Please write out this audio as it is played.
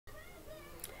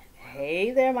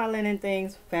Hey there, my Lynn and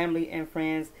Things family and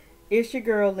friends. It's your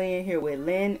girl Lynn here with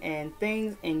Lynn and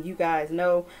Things, and you guys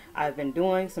know I've been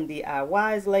doing some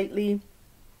DIYs lately,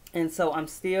 and so I'm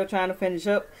still trying to finish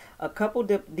up a couple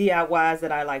DIYs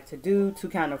that I like to do to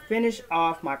kind of finish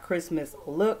off my Christmas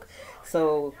look.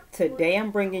 So today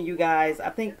I'm bringing you guys, I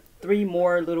think, 3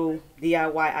 more little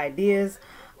DIY ideas.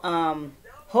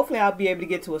 Hopefully I'll be able to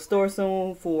get to a store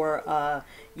soon for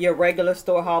your regular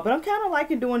store haul. But I'm kind of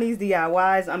liking doing these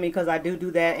DIYs. I mean, because I do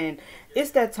that. And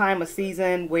it's that time of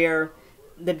season where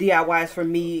the DIYs for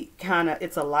me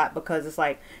it's a lot. Because it's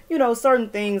like, you know, certain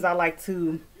things I like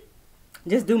to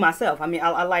just do myself. I mean,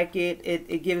 I like it.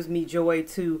 It gives me joy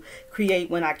to create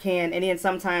when I can. And then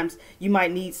sometimes you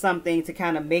might need something to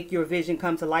kind of make your vision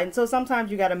come to light. And so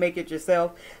sometimes you got to make it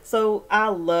yourself. So I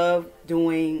love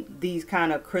doing these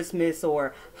kind of Christmas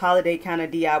or holiday kind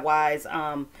of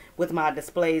DIYs with my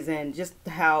displays and just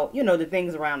how, you know, the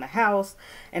things around the house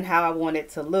and how I want it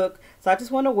to look. So I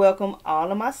just want to welcome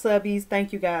all of my subbies.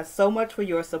 Thank you guys so much for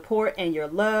your support and your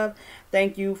love.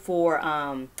 Thank you for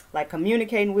like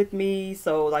communicating with me.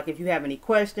 So like if you have any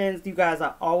questions, you guys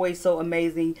are always so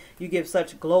amazing. You give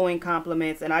such glowing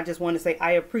compliments, and I just want to say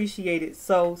I appreciate it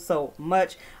so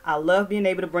much. I love being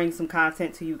able to bring some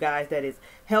content to you guys that is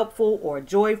helpful or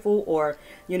joyful, or,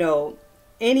 you know,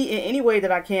 in any way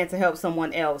that I can to help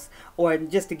someone else, or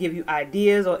just to give you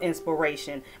ideas or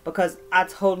inspiration, because I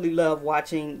totally love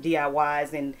watching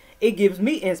DIYs and it gives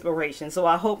me inspiration. So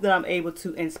I hope that I'm able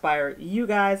to inspire you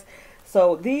guys.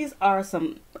 So these are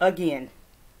some, again,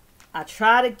 I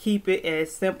try to keep it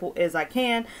as simple as I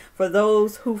can. For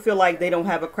those who feel like they don't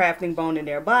have a crafting bone in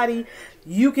their body,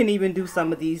 you can even do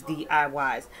some of these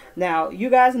DIYs. Now, you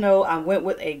guys know I went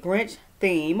with a Grinch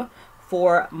theme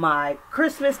for my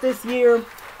Christmas this year.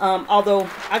 Although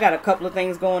I got a couple of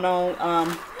things going on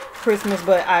Christmas,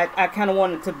 but I kind of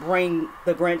wanted to bring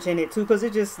the Grinch in it too, because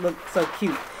it just looked so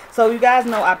cute. So you guys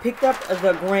know I picked up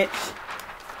the Grinch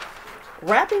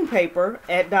wrapping paper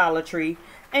at Dollar Tree.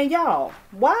 And y'all,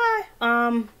 why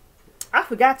I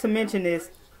forgot to mention this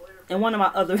in one of my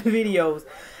other videos,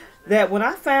 that when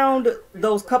I found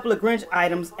those couple of Grinch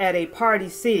items at a Party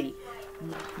City,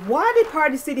 why did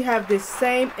Party City have this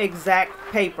same exact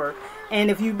paper?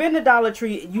 And if you've been to Dollar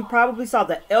Tree, you probably saw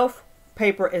the Elf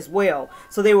paper as well.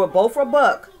 So they were both a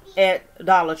buck at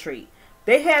Dollar Tree.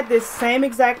 They had this same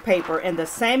exact paper and the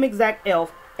same exact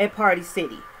Elf at Party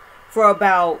City for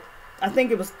about, I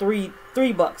think it was three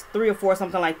bucks, 3 or 4,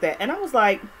 something like that. And I was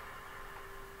like,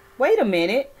 wait a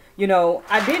minute. You know,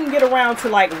 I didn't get around to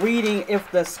like reading if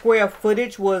the square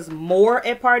footage was more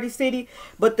at Party City,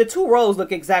 but the 2 rows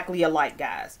look exactly alike,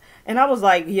 guys. And I was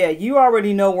like, yeah, you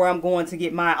already know where I'm going to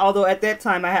get mine. Although at that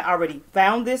time I had already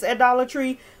found this at Dollar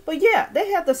Tree. But yeah, they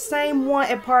had the same one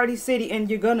at Party City, and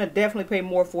you're going to definitely pay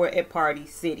more for it at Party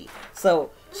City.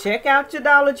 So check out your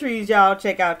Dollar Trees, y'all.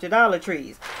 Check out your Dollar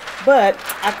Trees. But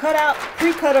I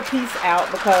pre-cut a piece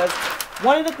out, because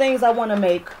one of the things I want to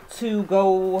make to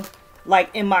go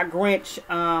like in my Grinch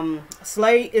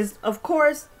sleigh is, of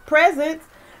course, presents.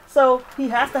 So he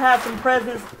has to have some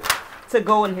presents to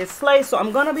go in his sleigh. So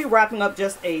I'm going to be wrapping up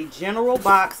just a general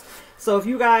box. So if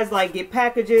you guys like get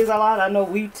packages a lot, I know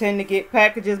we tend to get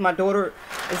packages. My daughter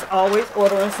is always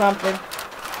ordering something.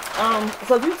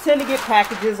 So if you tend to get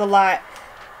packages a lot,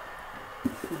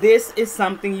 this is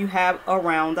something you have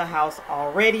around the house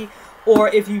already. Or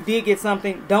if you did get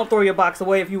something, don't throw your box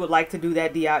away if you would like to do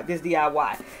that this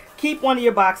DIY. Keep one of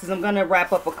your boxes. I'm going to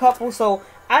wrap up a couple. So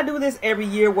I do this every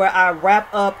year where I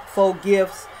wrap up faux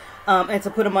gifts and to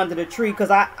put them under the tree.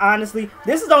 Because I honestly,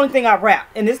 this is the only thing I wrap.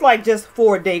 And it's like just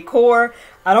for decor.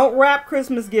 I don't wrap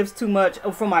Christmas gifts too much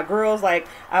for my girls. Like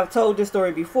I've told this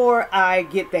story before. I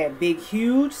get that big,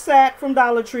 huge sack from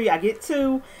Dollar Tree. I get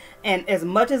 2. And as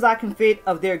much as I can fit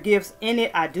of their gifts in it,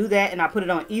 I do that, and I put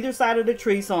it on either side of the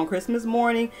tree. So on Christmas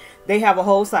morning, they have a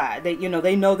whole side. They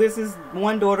know this is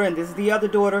one daughter and this is the other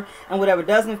daughter, and whatever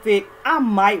doesn't fit, I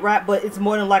might wrap, but it's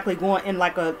more than likely going in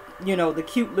like a, you know, the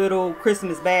cute little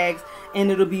Christmas bags, and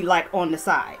it'll be like on the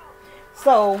side.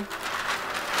 So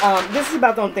this is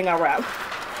about the only thing I wrap.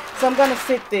 So I'm gonna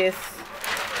sit this,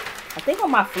 I think, on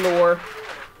my floor,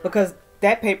 because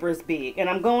that paper is big, and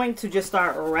I'm going to just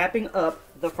start wrapping up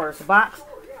the first box.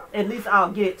 At least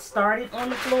I'll get it started on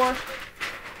the floor.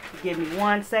 Give me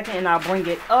 1 second and I'll bring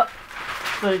it up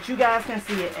so that you guys can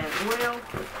see it as well.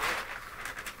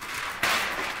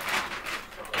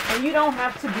 And you don't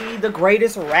have to be the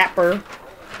greatest wrapper,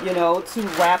 you know, to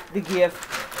wrap the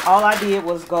gift. All I did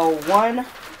was go one,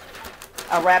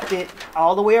 I wrapped it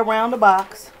all the way around the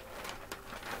box,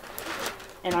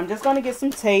 and I'm just going to get some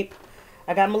tape.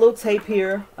 I got my little tape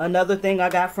here, another thing I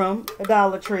got from the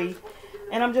Dollar Tree.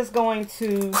 And I'm just going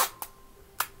to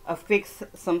affix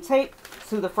some tape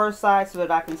to the first side so that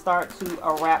I can start to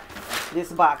wrap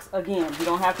this box. Again, you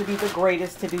don't have to be the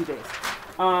greatest to do this.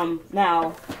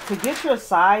 Now, to get your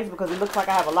size, because it looks like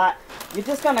I have a lot, you're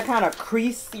just going to kind of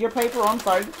crease your paper. I'm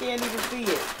sorry, you can't even see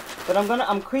it. But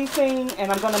I'm creasing,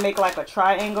 and I'm going to make like a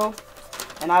triangle.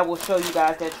 And I will show you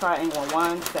guys that triangle in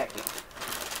 1 second.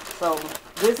 So,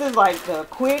 this is like the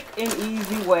quick and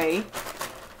easy way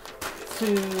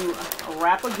to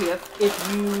wrap a gift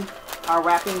if you are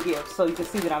wrapping gifts. So you can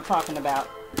see what I'm talking about.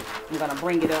 I'm going to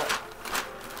bring it up.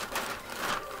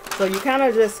 So you kind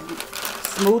of just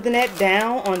smoothing that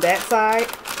down on that side.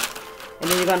 And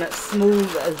then you're going to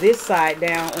smooth this side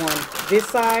down on this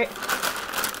side.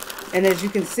 And as you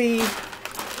can see,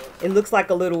 it looks like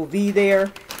a little V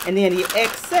there. And then the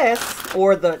excess,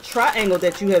 or the triangle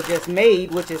that you have just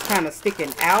made, which is kind of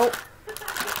sticking out.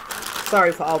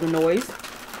 Sorry for all the noise.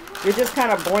 You're just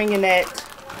kind of bringing that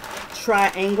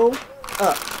triangle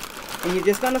up. And you're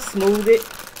just going to smooth it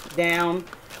down.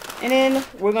 And then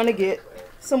we're going to get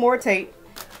some more tape.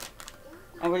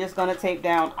 And we're just going to tape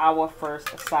down our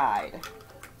first side.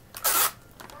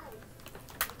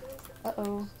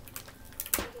 Uh-oh.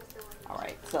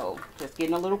 Alright, so just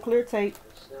getting a little clear tape.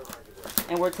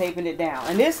 And we're taping it down.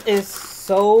 And this is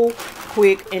so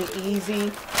quick and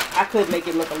easy. I could make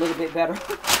it look a little bit better.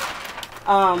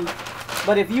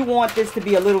 But if you want this to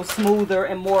be a little smoother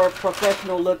and more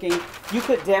professional looking, you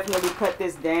could definitely cut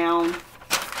this down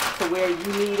to where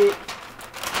you need it.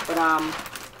 But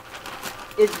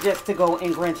it's just to go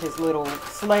in Grinch's little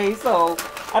sleigh, so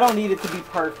I don't need it to be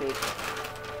perfect.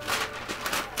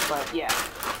 But yeah,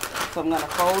 so I'm going to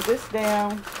fold this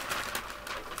down.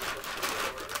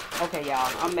 Okay,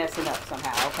 y'all, I'm messing up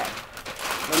somehow. Okay,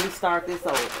 let me start this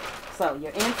over. So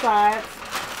your insides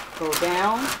go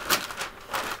down.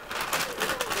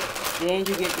 Then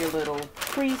you get your little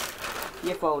crease.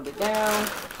 You fold it down.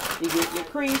 You get your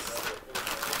crease.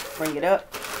 Bring it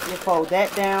up. You fold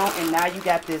that down. And now you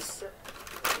got this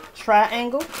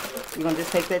triangle. You're going to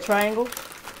just take that triangle.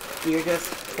 You're just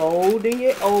folding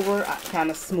it over. I kind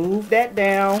of smooth that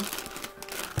down.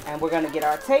 And we're going to get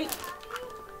our tape.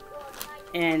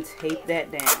 And tape that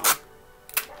down.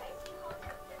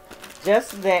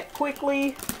 Just that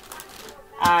quickly,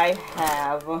 I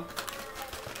have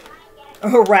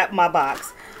wrapped my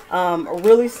box.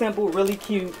 Really simple, really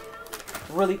cute,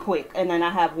 really quick. And then I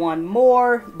have one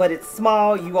more, but it's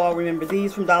small. You all remember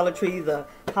these from Dollar Tree, the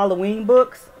Halloween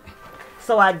books.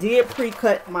 So I did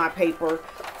pre-cut my paper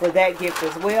for that gift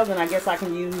as well. And I guess I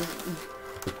can use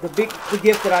the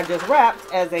gift that I just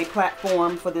wrapped as a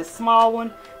platform for this small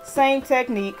one. Same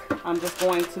technique. I'm just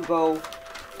going to go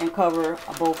and cover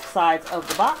both sides of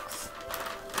the box.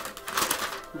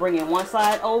 Bringing one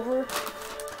side over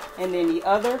and then the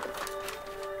other,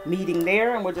 meeting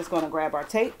there, and we're just going to grab our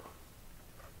tape.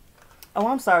 Oh,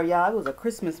 I'm sorry, y'all. It was a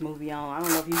Christmas movie on. I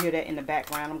don't know if you hear that in the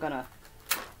background. I'm going to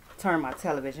turn my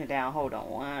television down. Hold on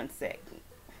 1 second.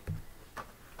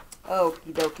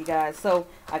 Okie dokie, guys. So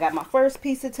I got my first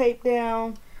piece of tape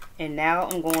down, and now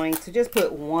I'm going to just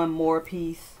put one more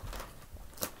piece.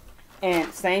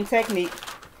 And same technique.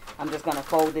 I'm just going to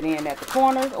fold it in at the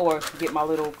corners or get my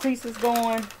little creases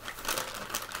going.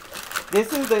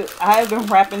 This is I have been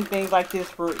wrapping things like this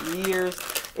for years.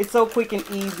 It's so quick and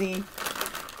easy.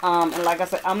 And like I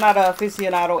said, I'm not an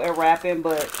aficionado at wrapping,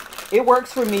 but it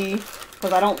works for me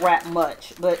because I don't wrap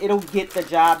much. But it'll get the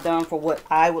job done for what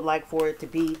I would like for it to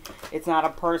be. It's not a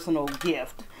personal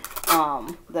gift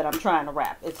that I'm trying to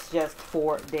wrap. It's just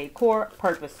for decor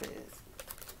purposes.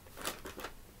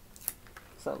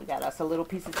 So we got us a little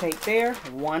piece of tape there.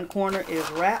 One corner is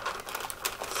wrapped.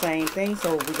 Same thing.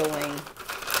 So we're going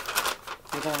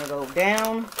to go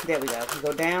down. There we go. You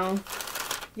go down.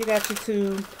 You got your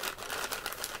two.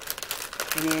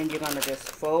 And then you're going to just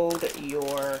fold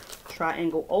your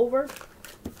triangle over.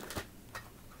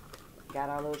 Got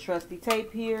our little trusty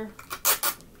tape here.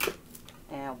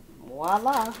 And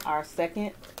voila, our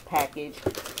second package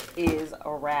is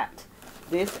wrapped.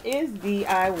 This is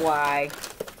DIY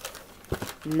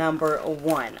number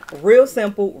 1. Real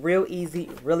simple, real easy,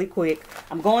 really quick.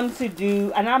 I'm going to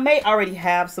do, and I may already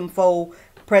have some faux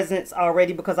presents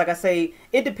already, because like I say,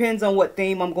 it depends on what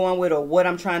theme I'm going with or what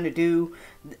I'm trying to do.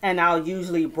 And I'll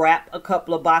usually wrap a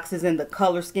couple of boxes in the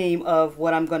color scheme of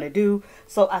what I'm going to do.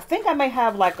 So I think I may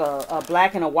have like a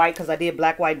black and a white, because I did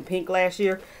black, white, and pink last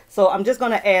year. So I'm just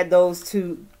going to add those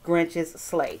to Grinch's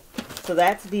sleigh. So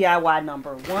that's DIY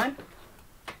number 1.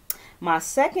 My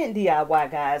second DIY,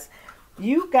 guys.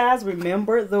 You guys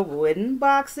remember the wooden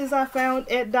boxes I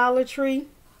found at Dollar Tree?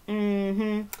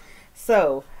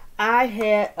 So I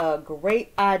had a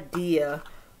great idea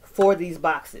for these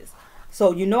boxes.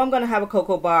 So you know I'm going to have a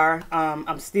cocoa bar.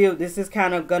 This is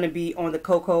kind of going to be on the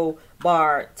cocoa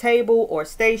bar table or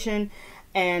station.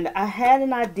 And I had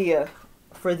an idea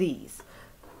for these.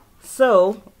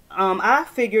 So I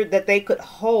figured that they could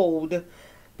hold,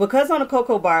 because on a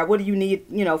cocoa bar, what do you need,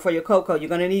 you know, for your cocoa? You're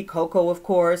going to need cocoa, of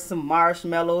course, some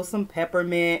marshmallows, some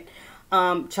peppermint,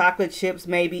 chocolate chips,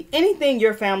 maybe anything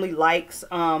your family likes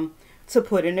to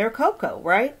put in their cocoa,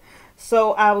 right?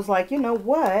 So I was like, you know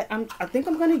what? I think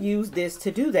I'm going to use this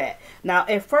to do that. Now,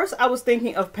 at first I was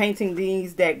thinking of painting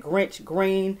these that Grinch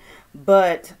green,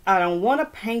 but I don't want to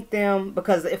paint them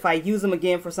because if I use them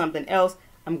again for something else,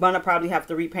 I'm going to probably have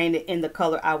to repaint it in the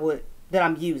color that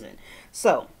I'm using.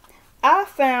 So I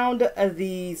found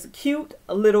these cute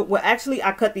little, well, actually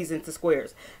I cut these into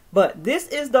squares. But this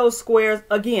is those squares.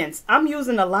 Again, I'm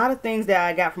using a lot of things that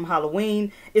I got from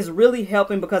Halloween. It's really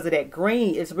helping because of that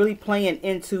green. It's really playing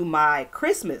into my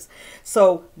Christmas.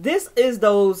 So this is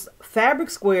those fabric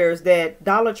squares that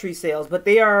Dollar Tree sells. But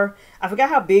they are, I forgot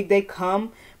how big they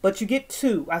come. But you get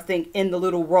two, I think, in the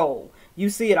little roll. You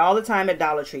see it all the time at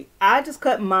Dollar Tree. I just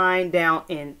cut mine down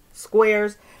in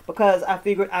squares because I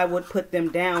figured I would put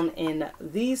them down in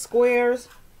these squares,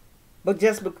 but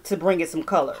just to bring it some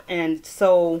color. And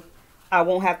so I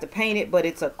won't have to paint it, but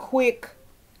it's a quick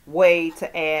way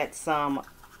to add some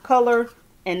color.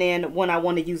 And then when I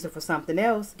want to use it for something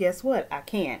else, guess what? I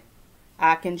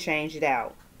can change it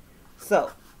out.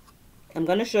 So I'm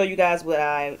going to show you guys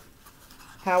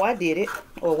how I did it,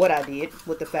 or what I did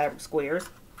with the fabric squares.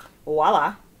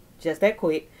 Voila, just that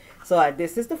quick. So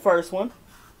this is the first one.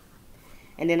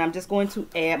 And then I'm just going to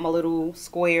add my little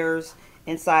squares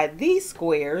inside these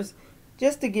squares,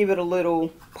 just to give it a little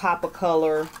pop of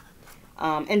color,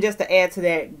 and just to add to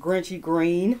that Grinchy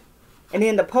green. And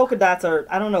then the polka dots are,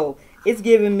 I don't know, it's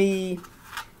giving me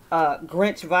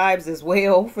Grinch vibes as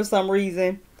well for some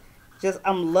reason.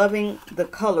 I'm loving the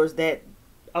colors that,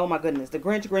 oh my goodness, the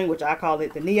Grinch green, which I call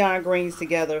it the neon greens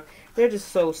together. They're just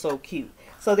so cute.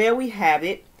 So there we have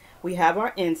it. We have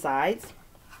our insides.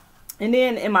 And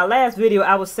then in my last video,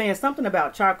 I was saying something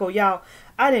about charcoal. Y'all,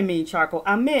 I didn't mean charcoal.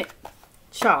 I meant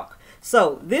chalk.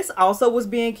 So this also was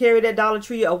being carried at Dollar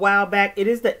Tree a while back. It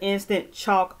is the instant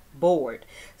chalk board.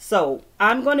 So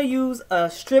I'm going to use a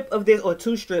strip of this, or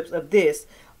 2 strips of this,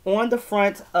 on the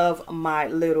front of my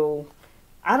little,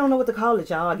 I don't know what to call it,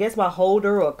 y'all. I guess my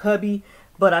holder or cubby,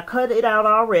 but I cut it out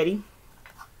already.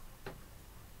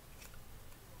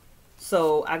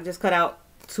 So I just cut out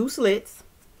 2 slits,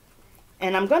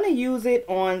 and I'm going to use it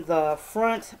on the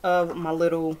front of my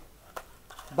little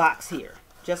box here,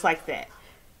 just like that.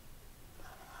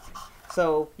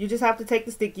 So you just have to take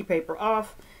the sticky paper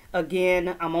off.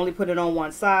 Again, I'm only putting it on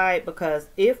one side because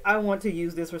if I want to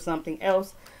use this for something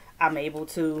else, I'm able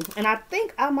to. And I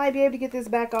think I might be able to get this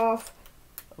back off,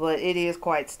 but it is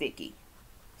quite sticky.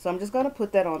 So I'm just going to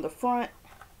put that on the front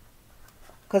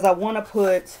because I want to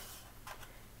put,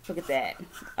 look at that.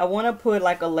 I want to put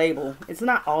like a label. It's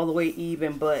not all the way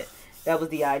even, but that was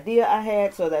the idea I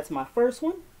had. So that's my first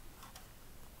one.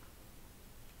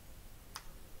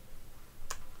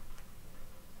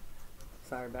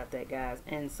 Sorry about that, guys.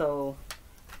 And so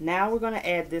now we're going to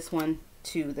add this one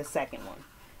to the second one.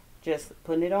 Just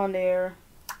putting it on there.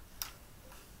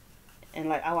 And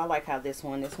like, oh, I like how this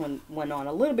one went on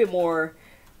a little bit more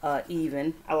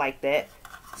even. I like that.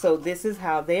 So this is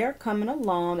how they're coming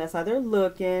along. That's how they're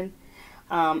looking.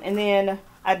 And then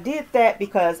I did that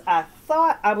because I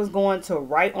thought I was going to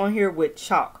write on here with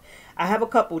chalk. I have a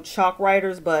couple chalk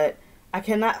writers, but I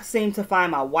cannot seem to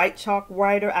find my white chalk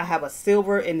writer. I have a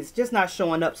silver and it's just not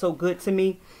showing up so good to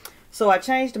me. So I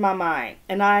changed my mind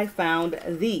and I found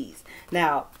these.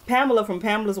 Now, Pamela from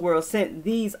Pamela's World sent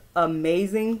these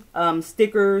amazing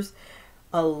stickers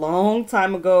a long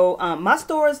time ago. My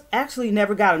stores actually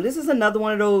never got them. This is another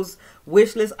one of those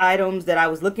wish list items that I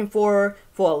was looking for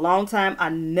a long time. I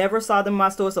never saw them in my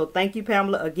store. So thank you,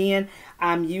 Pamela. Again,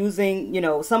 I'm using, you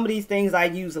know, some of these things I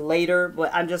use later,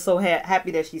 but I'm just so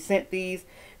happy that she sent these.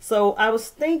 So I was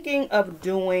thinking of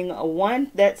doing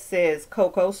one that says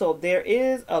Coco. So there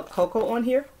is a Coco on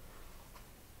here.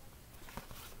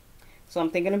 So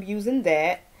I'm thinking of using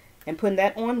that and putting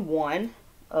that on one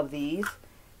of these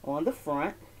on the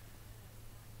front.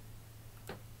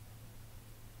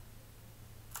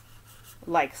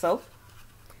 Like so.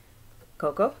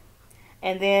 Coco.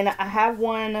 And then I have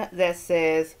one that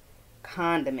says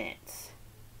condiments.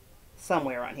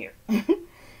 Somewhere on here.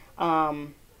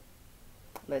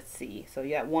 Let's see. So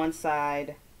you got one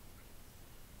side.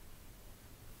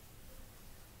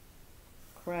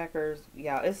 Crackers.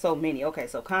 Yeah, it's so many. Okay,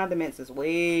 so condiments is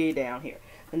way down here.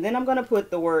 And then I'm going to put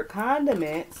the word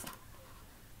condiments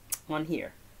on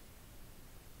here.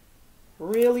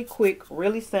 Really quick,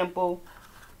 really simple.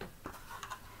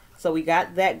 So we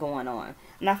got that going on.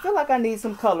 And I feel like I need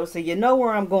some color, so you know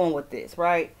where I'm going with this,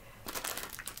 right?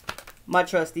 My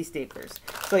trusty stickers.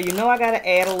 So you know I gotta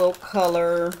add a little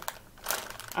color.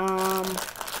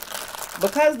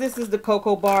 Because this is the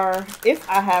cocoa bar, if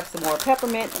I have some more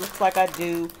peppermint, looks like I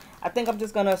do, I think I'm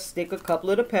just gonna stick a couple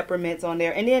of the peppermints on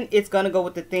there, and then it's gonna go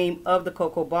with the theme of the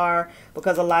cocoa bar,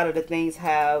 because a lot of the things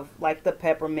have like the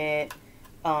peppermint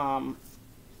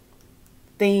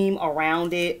theme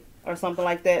around it or something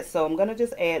like that. So I'm gonna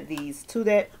just add these to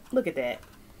that. Look at that.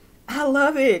 I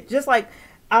love it. Just like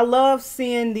I love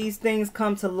seeing these things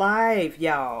come to life,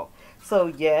 y'all. So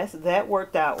yes, that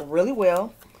worked out really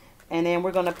well. And then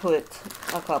we're gonna put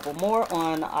a couple more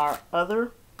on our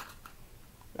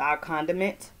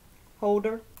condiment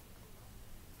holder.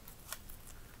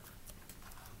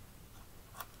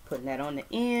 Putting that on the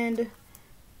end.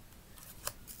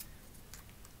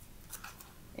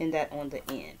 And that on the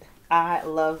end. I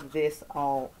love this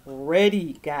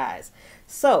already, guys.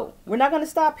 So we're not going to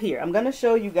stop here. I'm going to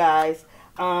show you guys.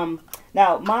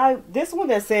 Now this one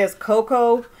that says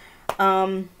cocoa,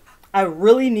 I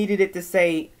really needed it to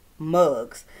say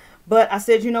mugs, but I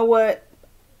said, you know what,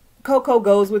 cocoa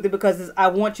goes with it, because I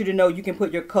want you to know you can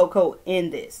put your cocoa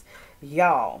in this,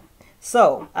 y'all.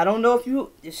 So I don't know if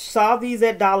you saw these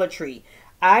at Dollar Tree.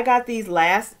 I got these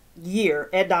last year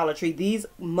at Dollar Tree. These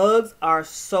mugs are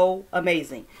so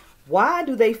amazing. Why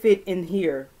do they fit in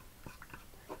here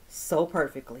so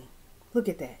perfectly? Look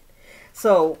at that.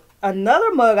 So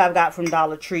another mug I've got from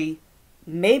Dollar Tree,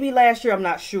 maybe last year, I'm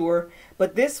not sure,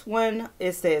 but this one,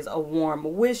 it says a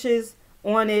warm wishes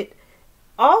on it,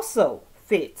 also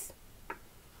fits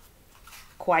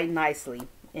quite nicely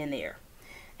in there.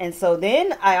 And so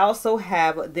then I also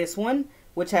have this one,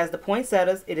 which has the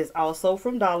poinsettias. It is also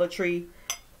from Dollar Tree,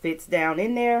 fits down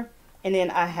in there. And then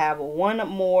I have one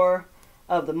more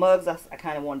of the mugs. I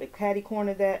kind of wanted to catty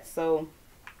corner that, so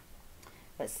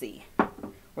let's see.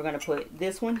 We're going to put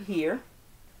this one here.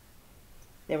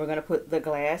 Then we're going to put the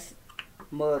glass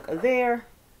mug there.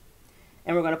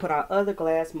 And we're going to put our other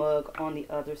glass mug on the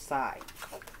other side.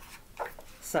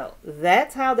 So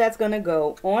that's how that's going to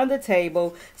go on the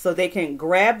table, so they can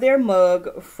grab their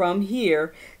mug from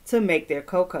here to make their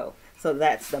cocoa. So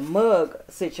that's the mug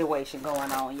situation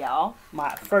going on, y'all.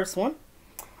 My first one.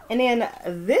 And then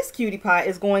this cutie pie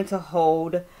is going to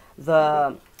hold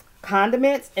the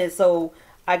condiments. And so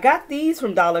I got these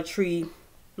from Dollar Tree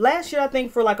last year, I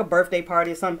think, for like a birthday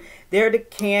party or something. They're the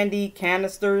candy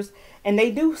canisters, and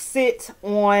they do sit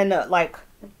on like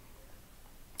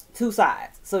two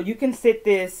sides. So you can sit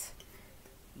this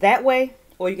that way,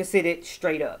 or you can sit it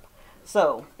straight up.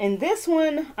 So in this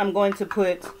one, I'm going to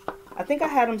put, I think I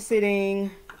had them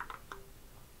sitting,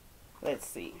 let's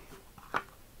see.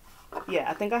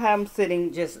 Yeah, I think I have them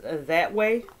sitting just that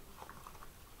way.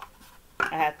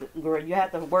 I have to, girl, you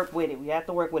have to work with it. We have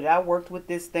to work with it. I worked with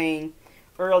this thing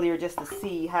earlier just to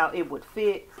see how it would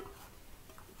fit.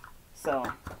 So,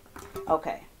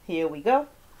 okay, here we go.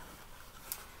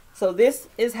 So this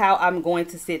is how I'm going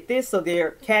to sit this. So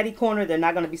they're catty corner. They're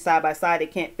not going to be side by side. They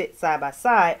can't fit side by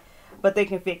side, but they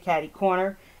can fit catty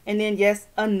corner. And then, yes,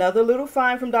 another little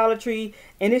find from Dollar Tree.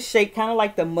 And it's shaped kind of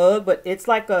like the mug, but it's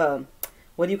like a,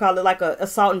 what do you call it? Like a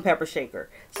salt and pepper shaker.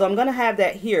 So I'm going to have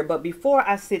that here. But before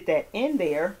I sit that in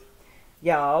there,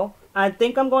 y'all, I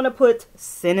think I'm going to put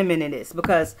cinnamon in this,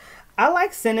 because I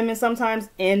like cinnamon sometimes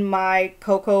in my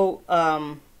cocoa.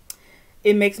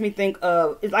 It makes me think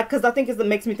of, it's like, because I think it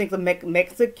makes me think of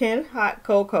Mexican hot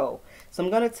cocoa. So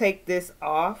I'm going to take this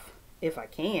off if I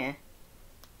can.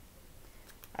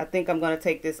 I think I'm going to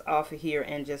take this off of here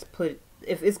and just put,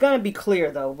 if it's going to be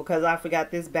clear though, because I forgot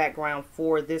this background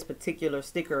for this particular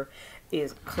sticker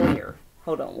is clear.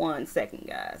 Hold on one second,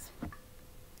 guys.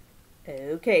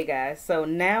 Okay, guys. So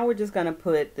now we're just going to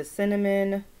put the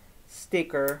cinnamon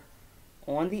sticker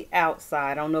on the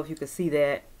outside. I don't know if you can see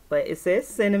that, but it says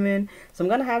cinnamon. So I'm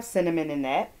going to have cinnamon in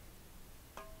that.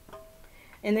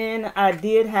 And then I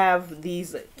did have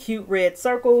these cute red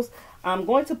circles. I'm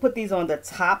going to put these on the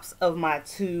tops of my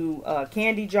two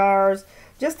candy jars,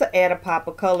 just to add a pop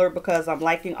of color, because I'm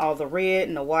liking all the red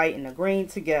and the white and the green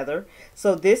together.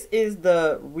 So this is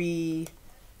the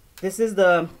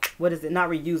what is it? Not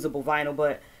reusable vinyl,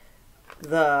 but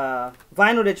the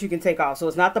vinyl that you can take off. So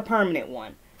it's not the permanent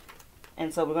one.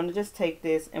 And so we're going to just take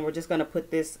this and we're just going to put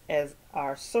this as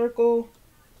our circle.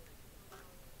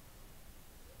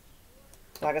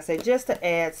 Like I said, just to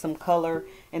add some color.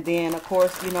 And then, of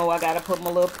course, you know, I got to put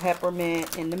my little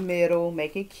peppermint in the middle,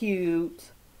 make it cute.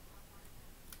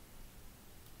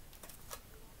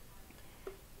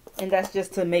 And that's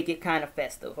just to make it kind of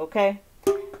festive, okay?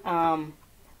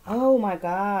 Oh my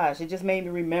gosh, it just made me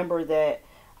remember that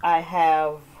I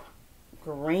have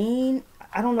green.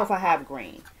 I don't know if I have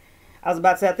green. I was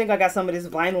about to say, I think I got some of this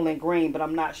vinyl in green, but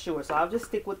I'm not sure. So I'll just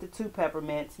stick with the 2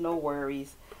 peppermints, no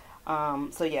worries.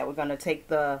 So yeah, we're going to take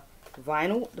the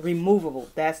vinyl, the removable,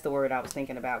 that's the word I was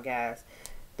thinking about, guys.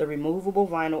 The removable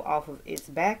vinyl off of its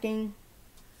backing.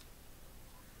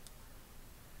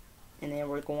 And then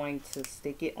we're going to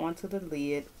stick it onto the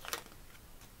lid.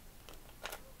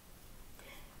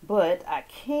 But I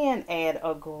can add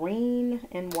a green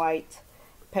and white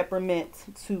peppermint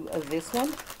to this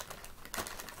one.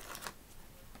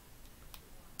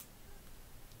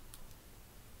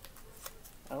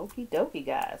 Okie dokie,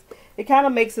 guys. It kind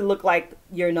of makes it look like,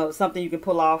 you know, something you can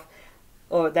pull off,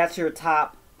 or that's your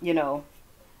top, you know.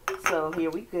 So here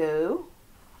we go.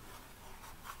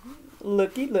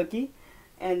 Looky, looky.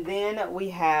 And then we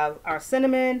have our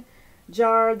cinnamon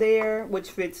jar there, which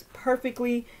fits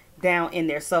perfectly down in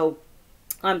there. So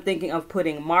I'm thinking of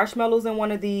putting marshmallows in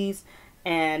one of these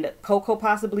and cocoa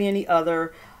possibly in the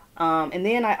other. And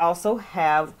then I also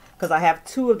have, because I have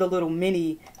 2 of the little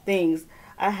mini things,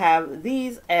 I have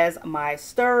these as my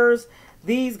stirrers.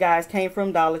 These guys came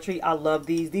from Dollar Tree. I love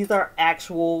these. These are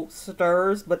actual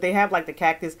stirrers, but they have like the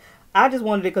cactus. I just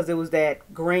wanted it because it was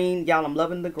that green. Y'all, I'm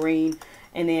loving the green.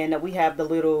 And then we have the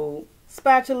little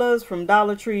spatulas from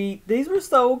Dollar Tree. These were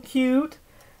so cute.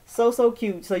 So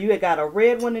cute. So you had got a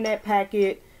red one in that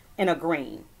packet and a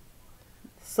green.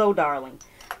 So darling.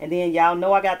 And then y'all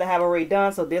know I got to have a Rae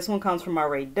Dunn. So this one comes from my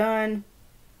Rae Dunn.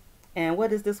 And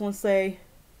what does this one say?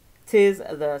 'Tis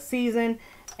the season.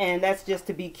 And that's just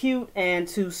to be cute and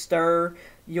to stir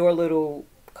your little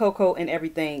cocoa and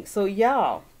everything. So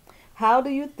y'all, how do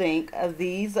you think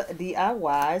these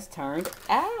DIYs turned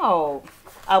out?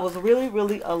 I was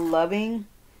really loving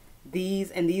these,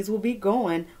 and these will be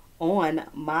going on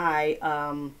my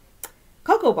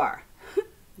cocoa bar.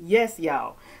 Yes,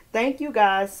 y'all. Thank you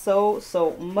guys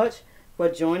so much for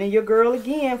joining your girl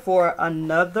again for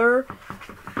another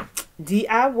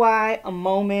DIY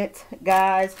moment,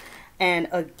 guys. And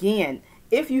again,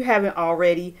 if you haven't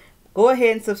already, go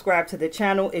ahead and subscribe to the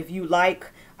channel if you like.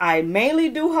 I mainly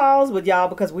do hauls with y'all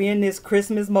because we're in this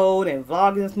Christmas mode and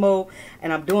vlogging mode,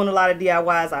 and I'm doing a lot of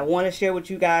DIYs. I want to share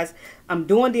with you guys. I'm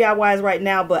doing DIYs right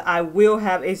now, but I will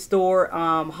have a store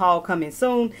haul coming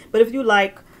soon. But if you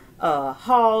like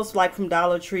hauls like from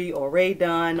Dollar Tree or Rae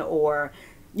Dunn, or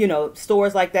you know,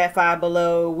 stores like that, Five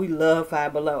Below, we love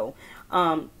Five Below,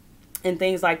 and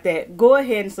things like that, go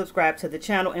ahead and subscribe to the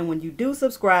channel. And when you do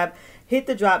subscribe, hit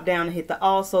the drop down and hit the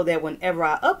all, so that whenever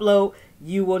I upload,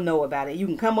 you will know about it. You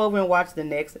can come over and watch the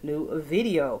next new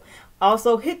video.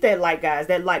 Also, hit that like, guys.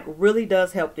 That like really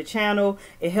does help the channel.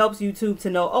 It helps YouTube to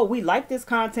know, oh, we like this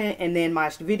content, and then my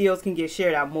videos can get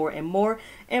shared out more and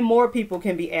more people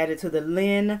can be added to the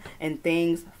Lynn and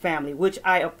Things family, which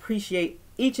I appreciate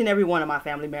each and every one of my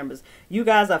family members. You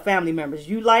guys are family members.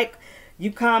 You like,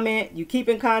 you comment, you keep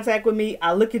in contact with me.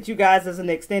 I look at you guys as an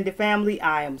extended family.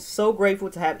 I am so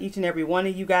grateful to have each and every one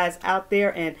of you guys out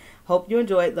there, and hope you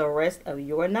enjoy the rest of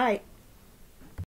your night.